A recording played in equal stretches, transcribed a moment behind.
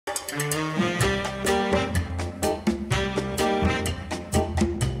Hi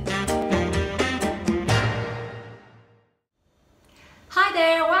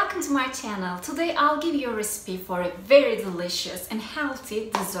there, welcome to my channel. Today I'll give you a recipe for a very delicious and healthy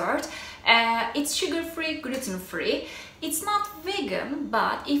dessert. It's sugar-free, gluten-free. It's not vegan,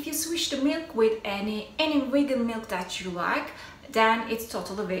 but if you switch the milk with any vegan milk that you like, then it's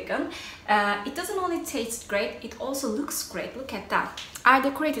totally vegan. It doesn't only taste great, it also looks great. Look at that. I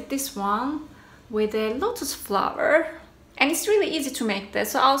decorated this one with a lotus flower, and it's really easy to make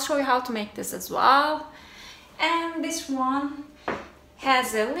this, so I'll show you how to make this as well. And this one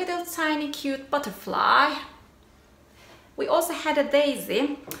has a little tiny cute butterfly. We also had a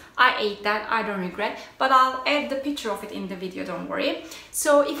daisy. I ate that, I don't regret, but I'll add the picture of it in the video, don't worry.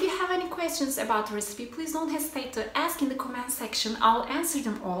 So if you have any questions about the recipe, please don't hesitate to ask in the comment section. I'll answer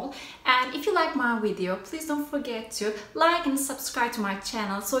them all. And if you like my video, please don't forget to like and subscribe to my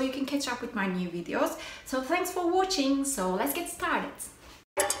channel so you can catch up with my new videos. So thanks for watching, so let's get started.